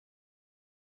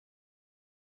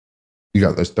You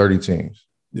got there's 30 teams.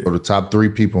 Yeah. So the top 3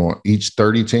 people on each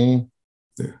 30 team,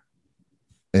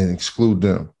 and exclude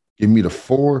them. Give me the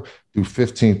 4 through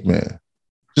 15th man.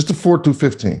 Just the 4 through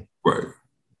 15. Right.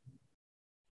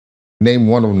 Name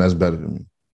one of them that's better than me.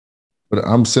 But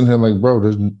I'm sitting here like, bro,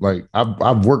 there's like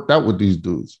I've worked out with these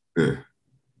dudes. Yeah.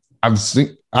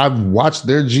 I've watched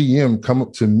their GM come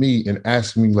up to me and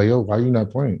ask me like, "Yo, why you not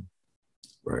playing?"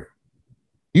 Right.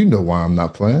 You know why I'm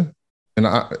not playing, and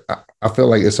I feel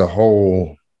like it's a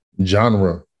whole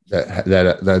genre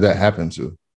that happened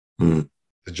to. Mm.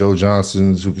 The Joe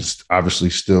Johnsons, who obviously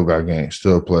still got games,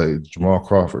 still play. Jamal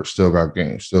Crawford still got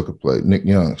games, still could play. Nick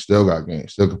Young still got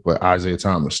games, still could play. Isaiah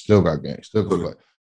Thomas still got games, still could play.